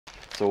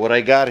So what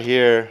I got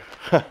here,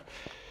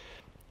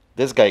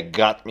 this guy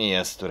got me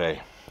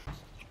yesterday.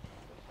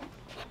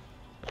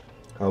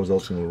 How's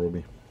oatmeal,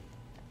 Ruby?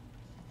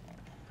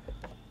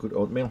 Good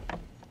oatmeal?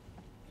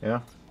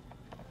 Yeah?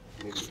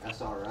 Maybe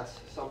SRS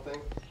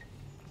something?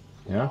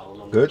 Yeah?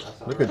 Good?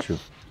 Look at you.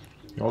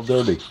 All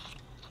dirty.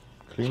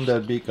 Clean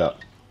that beak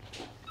up.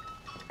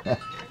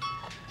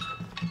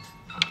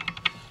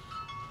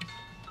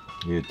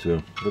 You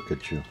too. Look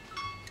at you.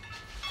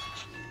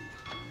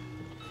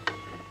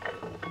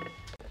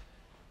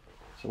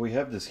 So we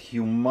have this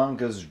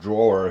humongous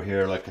drawer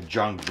here, like a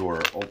junk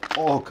drawer of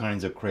all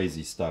kinds of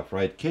crazy stuff,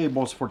 right?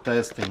 Cables for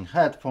testing,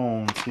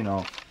 headphones, you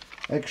know,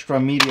 extra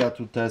media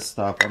to test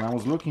stuff. And I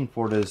was looking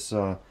for this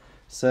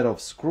set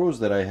of screws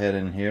that I had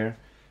in here,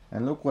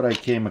 and look what I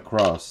came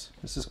across.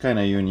 This is kind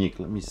of unique.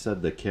 Let me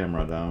set the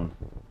camera down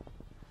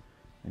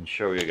and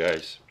show you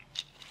guys.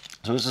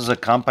 So this is a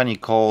company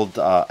called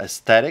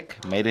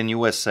Aesthetic, made in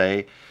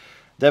USA.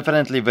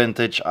 Definitely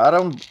vintage. I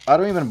don't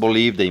even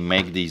believe they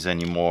make these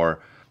anymore.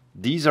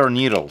 These are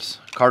needles,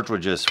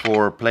 cartridges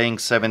for playing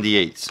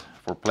 78s,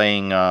 for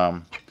playing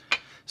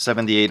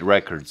 78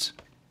 records.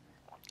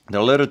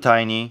 They're a little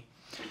tiny.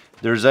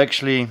 There's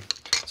actually,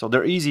 so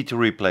they're easy to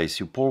replace.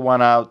 You pull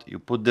one out, you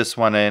put this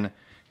one in,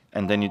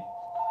 and then you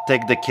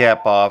take the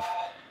cap off.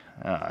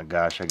 Oh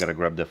gosh, I gotta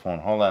grab the phone.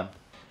 Hold on.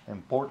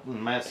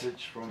 Important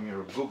message from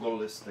your Google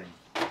listing.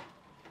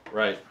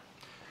 Right.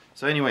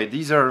 So anyway,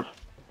 these are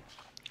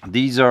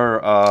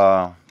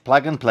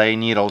plug and play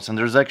needles, and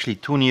there's actually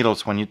two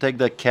needles. When you take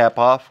the cap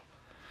off,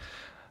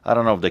 I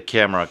don't know if the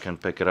camera can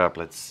pick it up.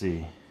 Let's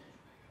see.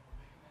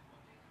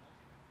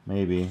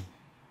 Maybe.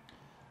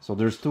 So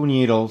there's two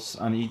needles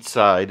on each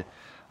side.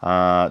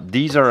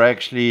 These are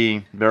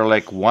actually, they're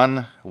like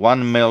 1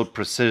 mil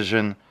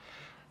precision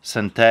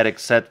synthetic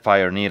set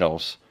fire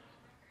needles.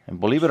 And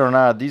believe it or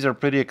not, these are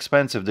pretty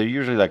expensive. They're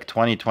usually like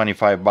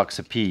 20-25 bucks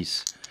a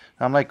piece.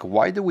 I'm like,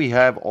 why do we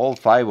have all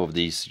 5 of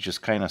these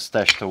just kind of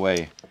stashed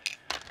away?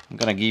 I'm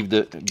gonna give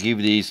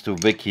these to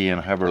Vicky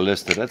and have her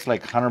listed. That's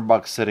like 100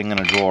 bucks sitting in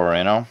a drawer,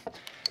 you know.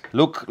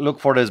 Look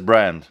for this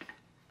brand,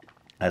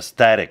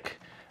 Aesthetic,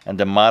 and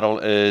the model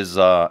is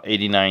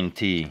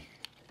 89T.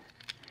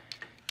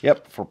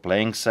 Yep, for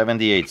playing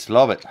 78s.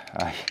 Love it.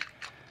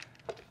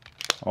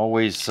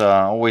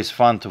 Always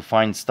fun to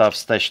find stuff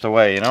stashed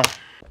away, you know.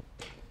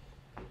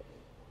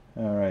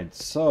 All right,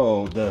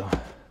 so the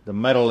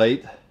metal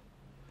lathe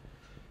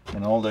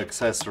and all the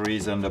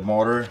accessories and the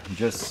motor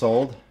just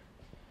sold.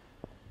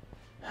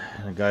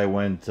 The guy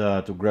went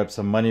to grab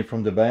some money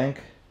from the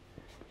bank,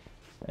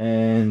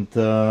 and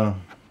the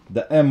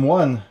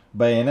M1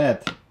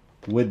 bayonet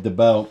with the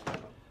belt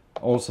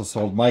also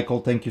sold. Michael,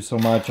 thank you so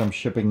much. I'm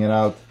shipping it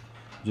out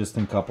just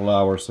in a couple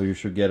hours, so you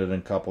should get it in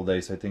a couple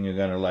days. I think you're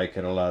gonna like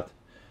it a lot.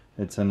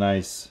 It's a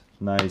nice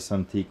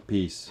antique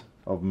piece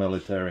of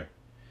military.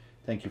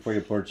 Thank you for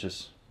your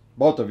purchase,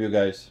 both of you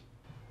guys.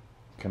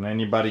 Can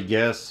anybody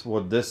guess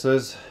what this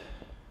is?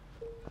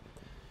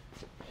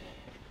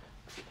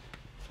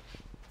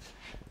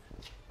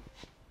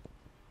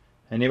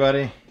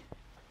 Anybody?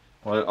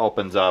 Well, it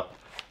opens up.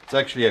 It's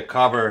actually a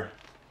cover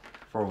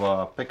for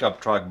a pickup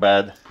truck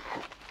bed.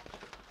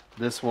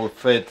 This will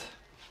fit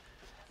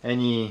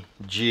any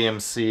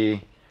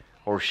GMC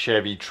or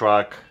Chevy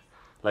truck,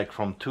 like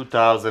from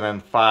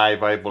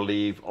 2005, I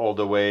believe, all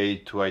the way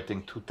to I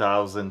think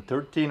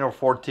 2013 or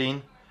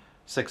 14.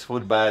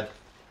 6-foot bed.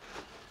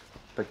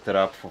 Picked it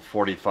up for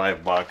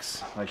 45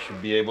 bucks. I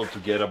should be able to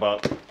get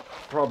about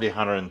probably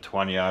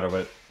 120 out of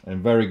it.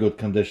 In very good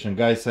condition.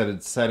 Guy said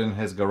it's sat in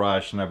his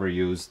garage, never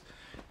used,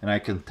 and I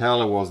can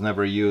tell it was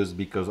never used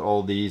because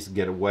all these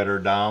get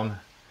weathered down,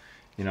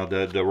 you know,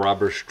 the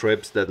rubber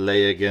strips that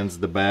lay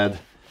against the bed,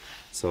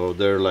 so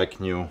they're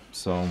like new.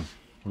 So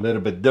a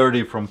little bit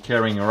dirty from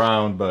carrying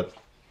around, but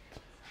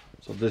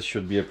so this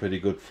should be a pretty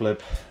good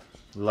flip.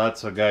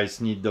 Lots of guys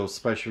need those,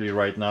 especially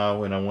right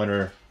now in a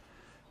winter,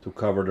 to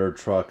cover their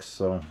trucks.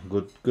 So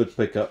good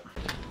pickup.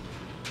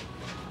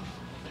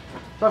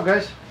 What's up,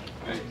 guys?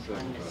 Hey,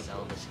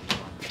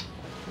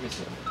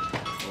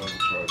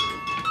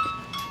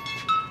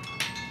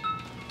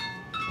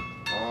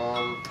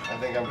 I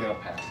think I'm gonna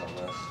pass on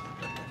this.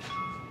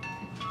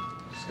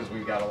 Just because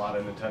we've got a lot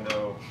of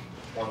Nintendo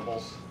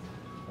portables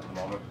at the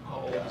moment.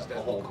 Oh, yeah, is that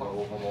whole car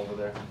over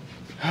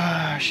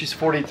there? She's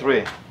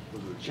 43.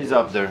 She's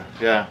up there.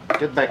 Yeah,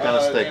 get back on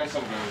the stick.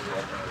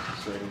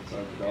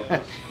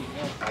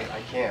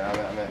 I can't.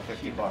 I'm at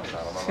 50 bucks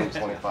on them. I'm at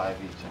 25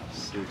 each.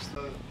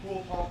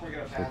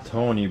 So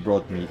Tony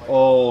brought me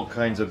all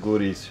kinds of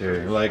goodies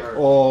here, like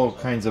all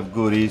kinds of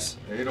goodies.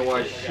 You know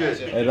why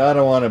shit. And I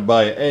don't want to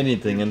buy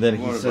anything. And then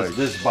he says,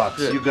 "This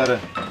box, you gotta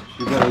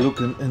look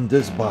in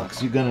this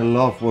box. You're gonna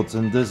love what's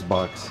in this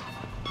box."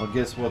 Well,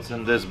 guess what's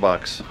in this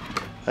box?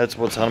 That's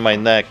what's on my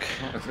neck.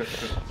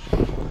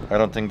 I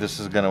don't think this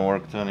is gonna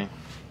work, Tony.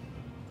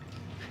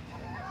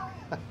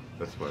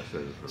 That's why I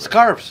said it.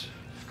 Scarves.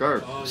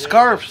 Scarves. Oh, yeah.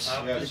 Scarves.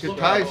 You can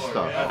tie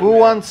stuff. Who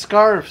wants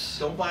scarves?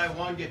 Don't buy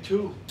one, get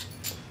two.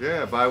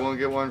 Yeah, buy one,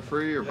 get one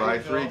free, or buy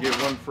 3, get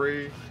one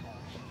free.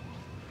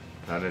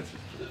 Not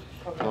interested.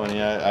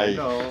 Tony, I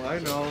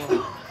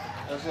know.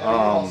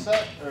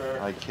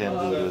 I can't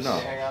do this. No.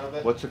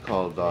 What's it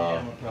called?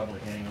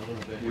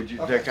 Would you,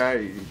 that guy,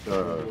 you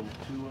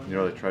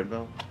know, the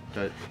treadmill?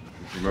 That,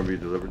 remember you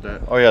delivered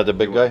that? Oh yeah, the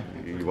big guy?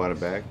 You want it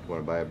back? You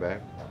want to buy it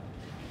back?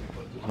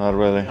 Not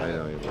really. I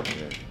know you want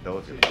it. That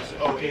was it.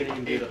 Oh,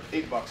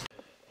 $8.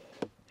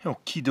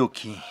 Okie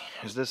dokie.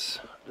 Is this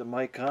the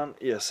mic on?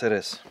 Yes, it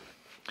is.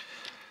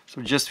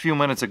 So just a few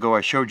minutes ago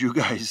I showed you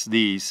guys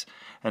these,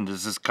 and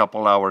this is a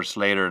couple hours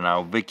later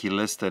now. Vicky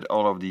listed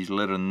all of these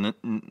little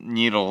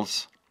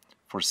needles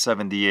for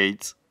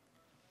 78,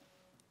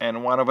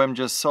 and one of them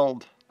just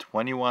sold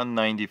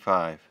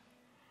 $21.95.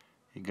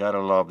 You gotta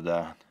love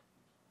that.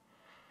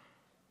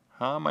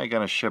 How am I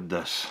gonna ship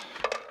this?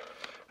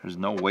 There's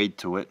no weight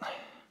to it.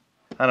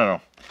 I don't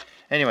know.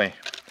 Anyway,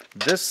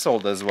 this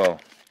sold as well.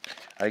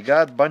 I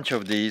got a bunch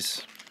of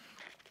these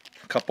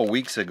a couple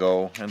weeks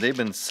ago, and they've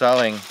been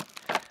selling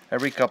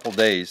every couple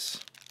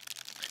days.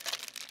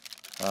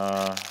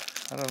 I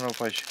don't know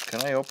if I should.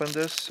 Can I open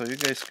this so you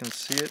guys can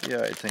see it?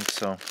 Yeah, I think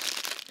so.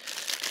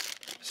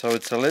 So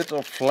it's a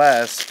little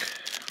flask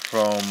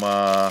from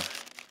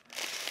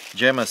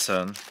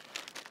Jameson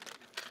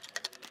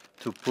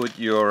to put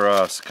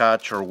your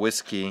scotch or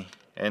whiskey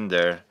in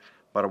there.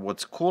 But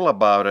what's cool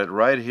about it,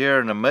 right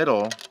here in the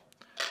middle,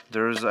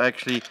 there's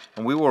actually,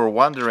 and we were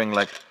wondering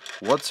like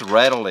what's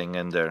rattling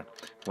in there.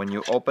 When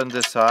you open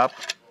this up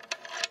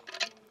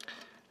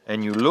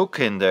and you look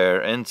in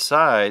there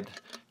inside,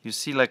 you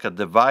see like a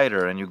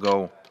divider, and you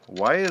go,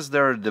 why is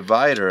there a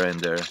divider in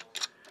there?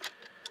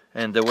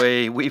 And the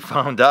way we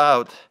found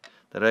out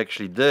that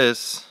actually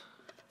this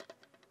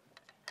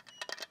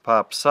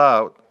pops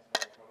out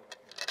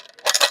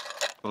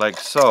like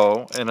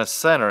so in a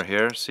center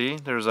here. See,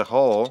 there's a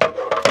hole,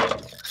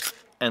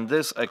 and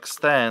this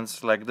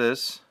extends like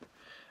this,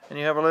 and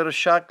you have a little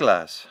shot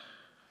glass.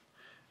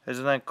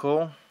 Isn't that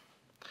cool?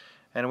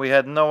 And we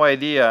had no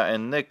idea,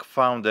 and Nick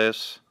found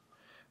this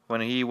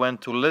when he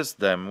went to list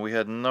them. We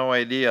had no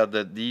idea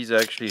that these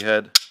actually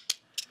had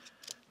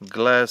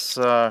glass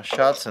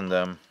shots in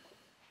them.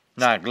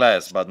 Not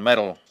glass, but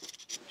metal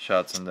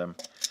shots in them.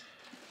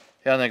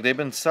 Yeah, Nick, they've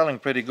been selling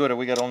pretty good, and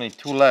we got only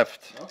 2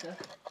 left. Okay.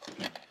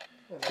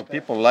 So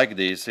people like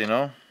these, you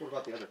know. What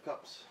about the other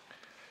cups?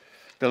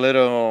 The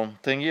little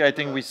thingy, I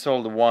think we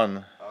sold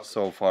 1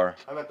 so far.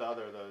 I meant the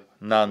other,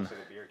 None. looks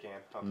like a beer can.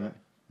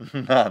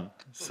 Okay. None.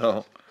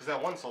 So. Because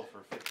that one sold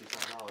for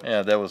 $50.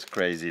 Yeah, that was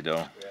crazy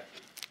though. Yeah.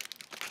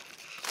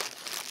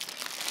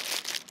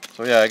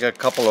 So yeah, I got a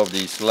couple of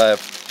these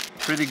left.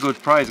 Pretty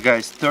good price,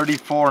 guys.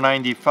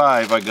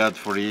 $34.95 I got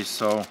for these.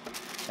 So,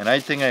 and I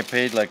think I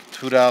paid like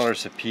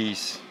 $2 a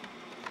piece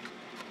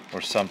or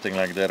something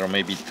like that, or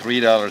maybe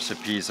 $3 a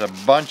piece. A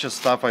bunch of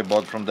stuff I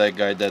bought from that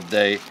guy that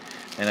day,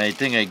 and I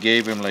think I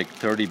gave him like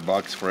 30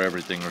 bucks for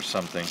everything or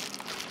something.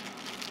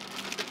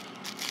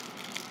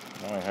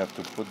 Now I have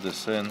to put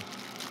this in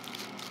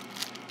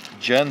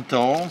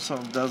gentle so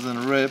it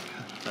doesn't rip.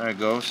 There it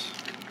goes.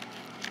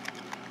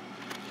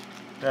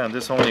 Yeah, and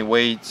this only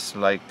weighs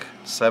like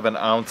 7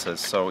 ounces,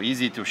 so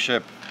easy to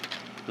ship.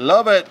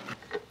 Love it!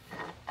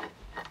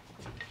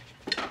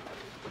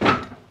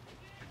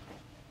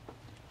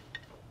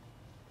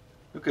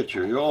 Look at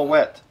you, you're all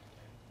wet.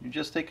 You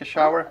just take a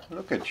shower?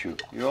 Look at you,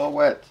 you're all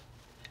wet.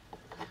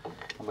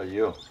 How about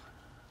you?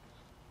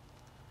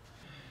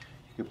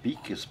 Your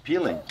beak is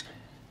peeling.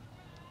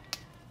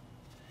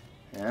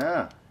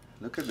 Yeah,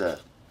 look at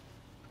that.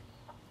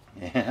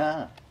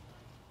 Yeah.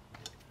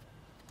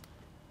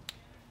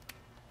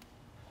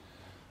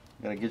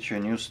 Gotta get you a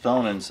new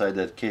stone inside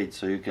that cage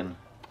so you can...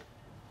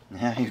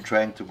 Yeah, you're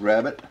trying to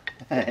grab it?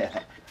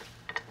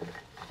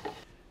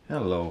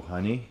 Hello,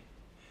 honey.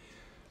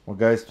 Well,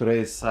 guys, today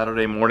is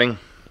Saturday morning.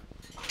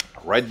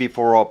 Right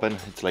before open,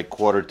 it's like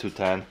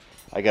 9:45.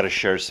 I gotta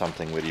share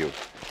something with you.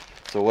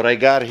 So what I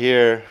got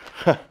here...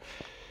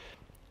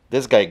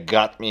 This guy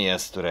got me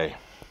yesterday.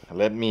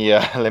 Let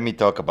me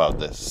talk about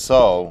this.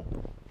 So,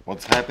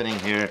 what's happening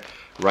here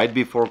right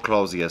before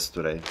close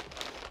yesterday?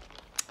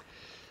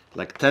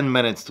 Like 10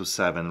 minutes to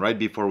 7, right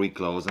before we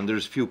close, and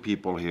there's few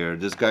people here.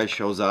 This guy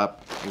shows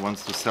up. He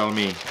wants to sell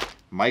me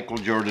Michael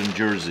Jordan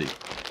jersey.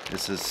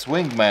 This is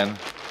swingman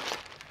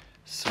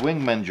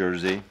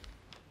jersey.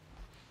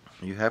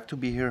 You have to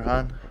be here,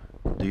 hon?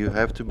 Do you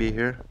have to be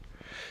here?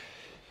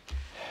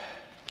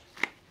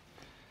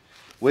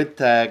 With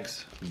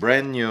tags,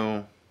 brand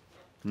new,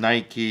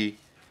 Nike,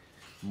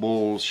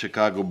 Bulls,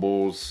 Chicago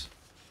Bulls,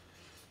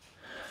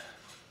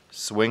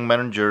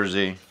 swingman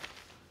jersey.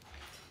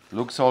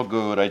 Looks all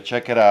good. I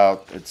check it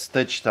out. It's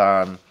stitched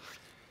on,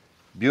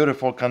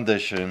 beautiful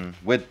condition,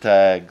 with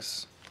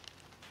tags,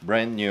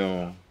 brand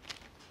new.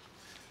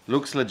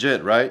 Looks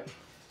legit, right?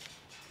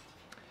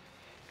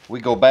 We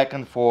go back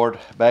and forth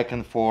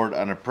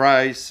on a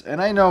price,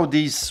 and I know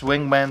these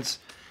swingmans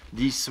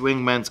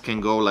can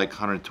go like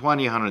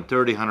 120,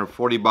 130,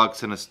 140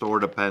 bucks in a store,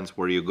 depends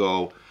where you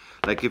go.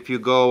 Like if you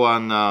go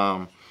on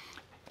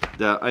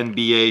the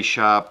NBA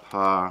shop,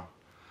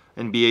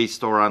 NBA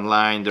store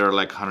online, they're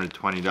like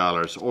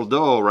 $120.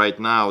 Although right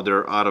now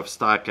they're out of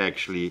stock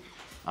actually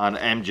on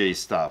MJ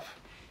stuff.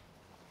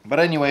 But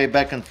anyway,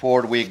 back and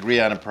forth, we agree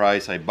on a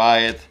price. I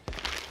buy it.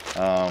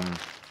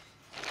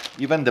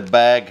 Even the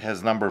bag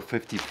has number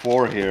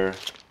 54 here,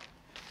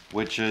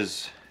 which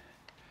is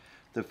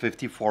the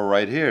 54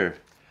 right here.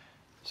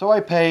 So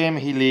I pay him,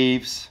 he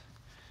leaves.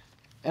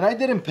 And I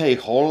didn't pay a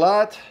whole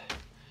lot,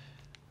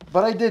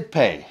 but I did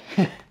pay.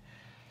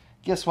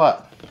 Guess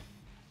what?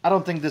 I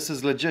don't think this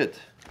is legit.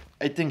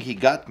 I think he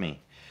got me.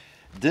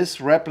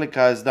 This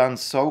replica is done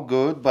so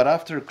good, but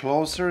after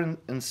closer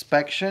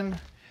inspection,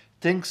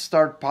 things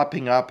start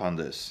popping up on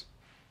this.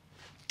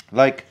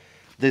 Like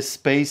the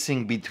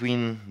spacing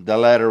between the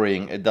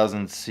lettering, it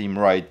doesn't seem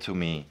right to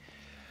me.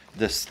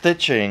 The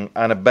stitching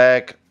on the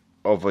back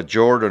of a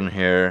Jordan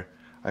here,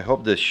 I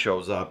hope this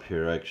shows up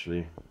here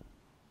actually.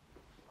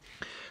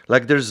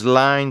 Like there's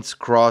lines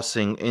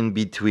crossing in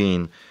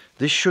between.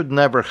 This should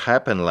never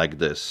happen like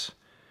this.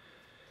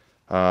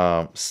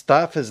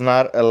 Stuff is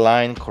not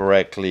aligned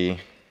correctly.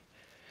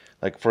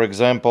 Like for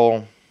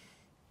example,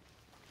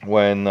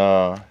 when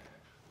on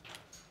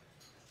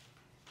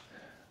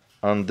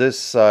this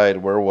side,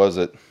 where was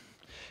it?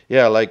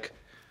 Yeah, like,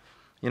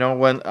 you know,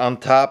 when on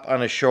top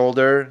on the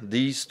shoulder,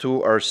 these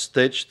two are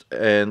stitched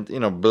and, you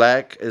know,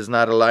 black is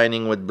not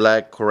aligning with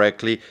black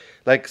correctly.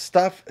 Like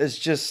stuff is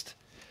just,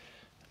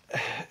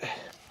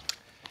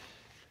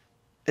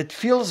 it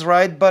feels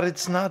right, but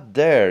it's not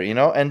there, you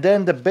know. And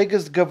then the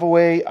biggest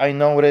giveaway I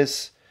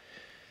notice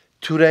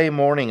today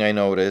morning, I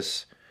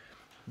notice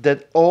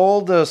that all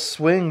the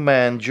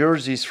swingman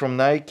jerseys from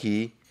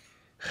Nike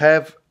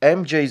have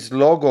MJ's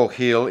logo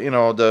heel, you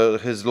know,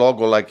 his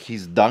logo, like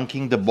he's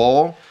dunking the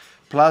ball,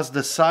 plus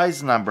the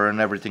size number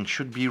and everything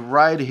should be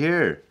right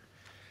here.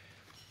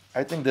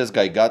 I think this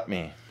guy got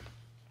me.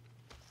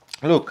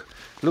 Look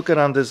at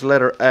on this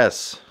letter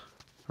S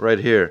right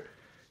here.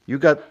 You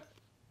got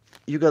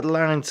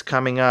lines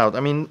coming out. I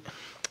mean,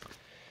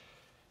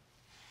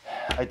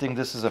 I think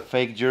this is a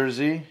fake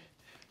jersey,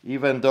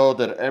 even though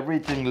that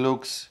everything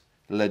looks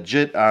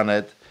legit on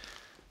it.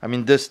 I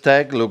mean, this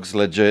tag looks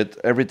legit.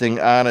 Everything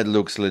on it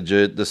looks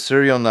legit. The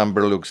serial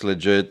number looks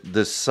legit.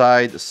 The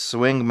side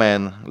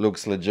swingman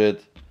looks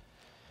legit.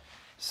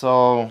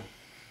 So,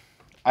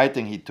 I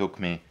think he took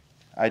me.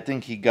 I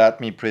think he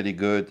got me pretty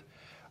good.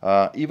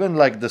 Even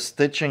like the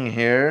stitching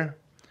here,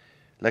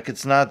 like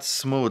it's not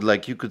smooth.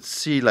 Like you could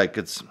see, like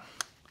it's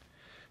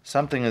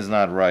something is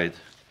not right.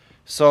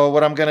 So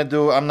what I'm gonna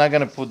do, I'm not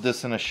gonna put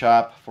this in a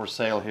shop for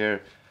sale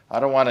here. I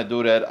don't want to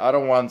do that. I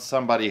don't want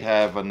somebody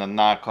having a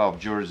knockoff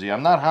jersey.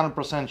 I'm not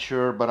 100%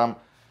 sure, but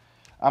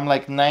I'm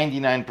like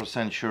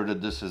 99% sure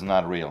that this is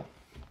not real.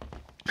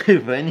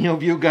 If any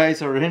of you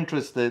guys are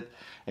interested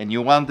and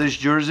you want this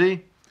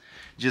jersey,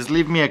 just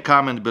leave me a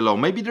comment below.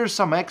 Maybe there's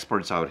some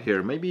experts out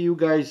here. Maybe you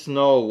guys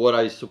know what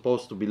I'm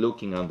supposed to be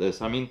looking on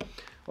this. I mean,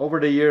 over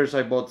the years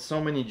I bought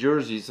so many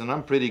jerseys and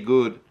I'm pretty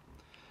good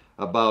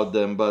about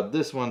them, but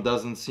this one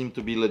doesn't seem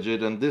to be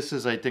legit, and this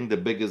is, I think, the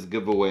biggest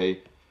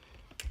giveaway.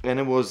 And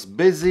it was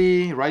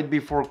busy right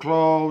before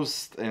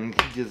closed, and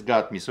he just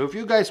got me. So if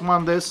you guys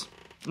want this,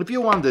 if you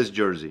want this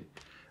jersey,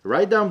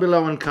 write down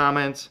below in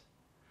comments,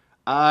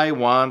 I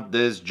want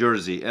this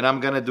jersey. And I'm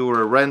gonna do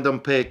a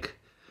random pick,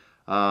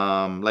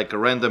 like a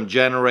random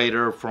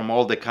generator from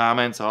all the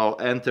comments.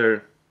 I'll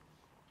enter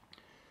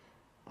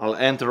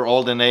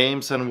all the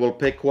names and we'll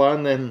pick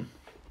one. And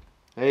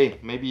hey,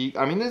 maybe,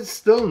 I mean, it's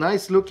still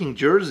nice looking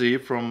jersey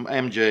from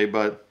MJ,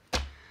 but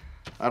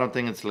I don't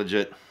think it's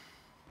legit.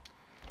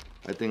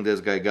 I think this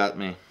guy got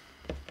me.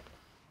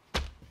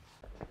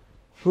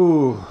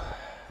 Whew.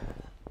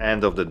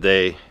 End of the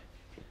day.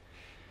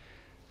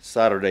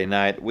 Saturday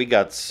night. We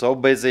got so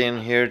busy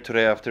in here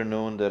today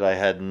afternoon that I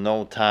had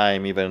no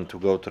time even to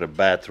go to the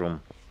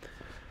bathroom.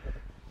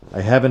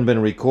 I haven't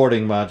been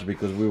recording much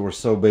because we were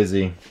so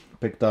busy.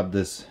 Picked up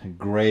this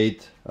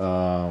great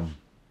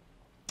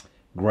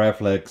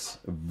Graflex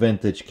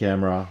vintage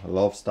camera. I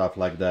love stuff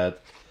like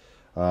that.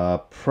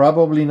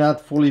 Probably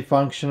not fully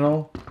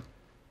functional,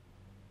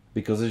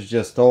 because it's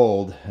just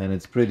old and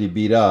it's pretty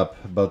beat up,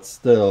 but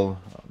still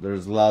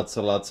there's lots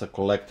and lots of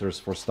collectors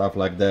for stuff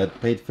like that.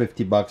 Paid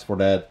 50 bucks for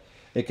that.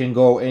 It can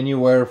go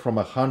anywhere from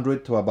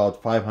 $100 to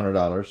about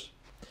 $500.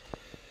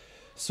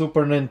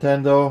 Super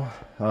Nintendo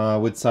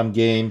with some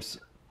games.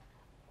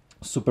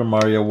 Super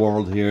Mario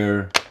World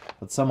here,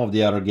 but some of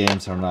the other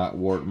games are not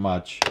worth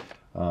much.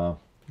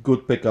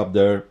 Good pickup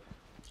there.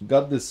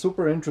 Got this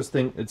super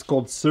interesting, it's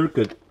called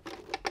Circuit.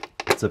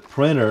 It's a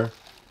printer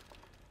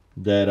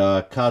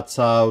that cuts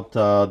out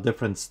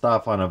different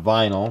stuff on a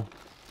vinyl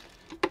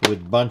with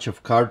a bunch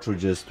of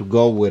cartridges to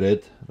go with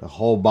it, a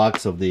whole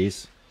box of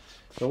these.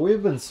 So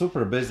we've been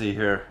super busy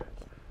here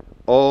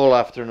all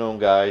afternoon,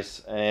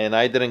 guys, and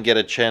I didn't get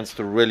a chance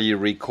to really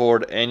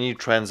record any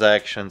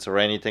transactions or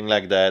anything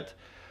like that,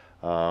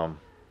 but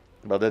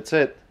that's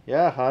it.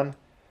 Yeah, hon,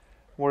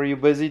 were you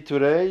busy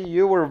today?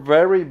 You were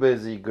very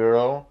busy,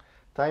 girl.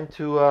 Time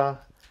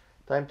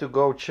to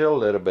go chill a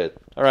little bit.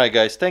 All right,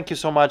 guys, thank you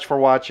so much for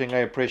watching. I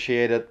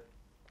appreciate it.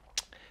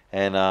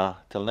 And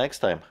till next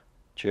time,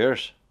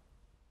 cheers.